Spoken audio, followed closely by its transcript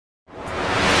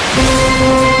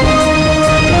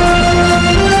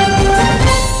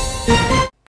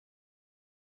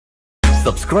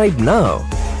Subscribe now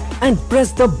and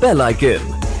press the bell icon.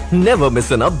 Never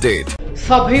miss an update.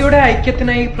 സഭയുടെ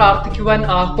ഐക്യത്തിനായി പ്രാർത്ഥിക്കുവാൻ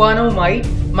ആഹ്വാനവുമായി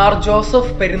Mar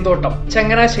Joseph Perumthottam,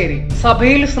 Changanassery.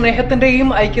 സഭയിൽ സ്നേഹത്തിന്റെയും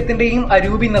ഐക്യത്തിന്റെയും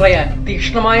അരൂപി നിറയാൻ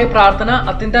തീക്ഷ്ണമായ പ്രാർത്ഥന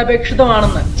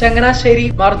അത്യന്താപേക്ഷിതമാണെന്ന് ചങ്ങനാശ്ശേരി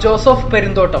മാർ ജോസഫ്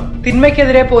പെരുന്തോട്ടം.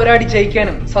 തിന്മയ്ക്കെതിരെ പോരാടി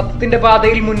ജയിക്കാനും സത്യത്തിന്റെ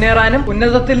പാതയിൽ മുന്നേറാനും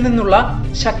ഉന്നതത്തിൽ നിന്നുള്ള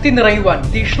ശക്തി നിറയുവാൻ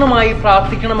തീക്ഷ്ണമായി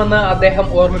പ്രാർത്ഥിക്കണമെന്ന് അദ്ദേഹം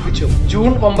ഓർമ്മിപ്പിച്ചു.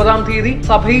 ജൂൺ 9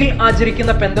 സഭയിൽ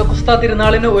ആചരിക്കുന്ന പെന്തക്കോസ്താ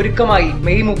തിരുനാളിന് ഒരുക്കമായി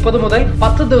മെയ് 30 മുതൽ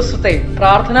 10 ദിവസത്തെ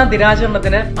പ്രാർത്ഥനാ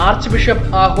ദിനാചരണത്തിന് ആർച്ച് ബിഷപ്പ്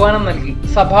ആഹ്വാനം നൽകി.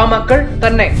 സഭാമക്കൾ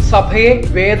തന്നെ സഭയെ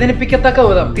വേദനിപ്പിക്കത്തക്ക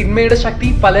വിധം തിന്മയുടെ ശക്തി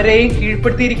പലരെയും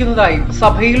കീഴ്പ്പെടുത്തിയിരിക്കുന്നതായും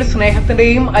സഭയിൽ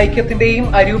സ്നേഹത്തിന്റെയും ഐക്യത്തിന്റെയും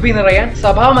അരൂപി നിറയാൻ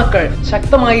സഭാമക്കൾ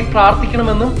ശക്തമായി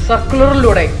പ്രാർത്ഥിക്കണമെന്നും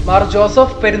സർക്കുലറിലൂടെ മാർ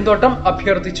ജോസഫ് പെരുന്തോട്ടം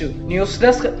അഭ്യർത്ഥിച്ചു. News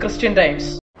desk Christian times.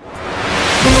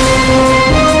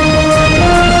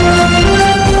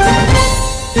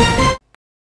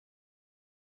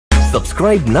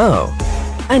 Subscribe now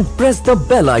and press the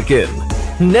bell icon.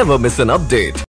 Never miss an update.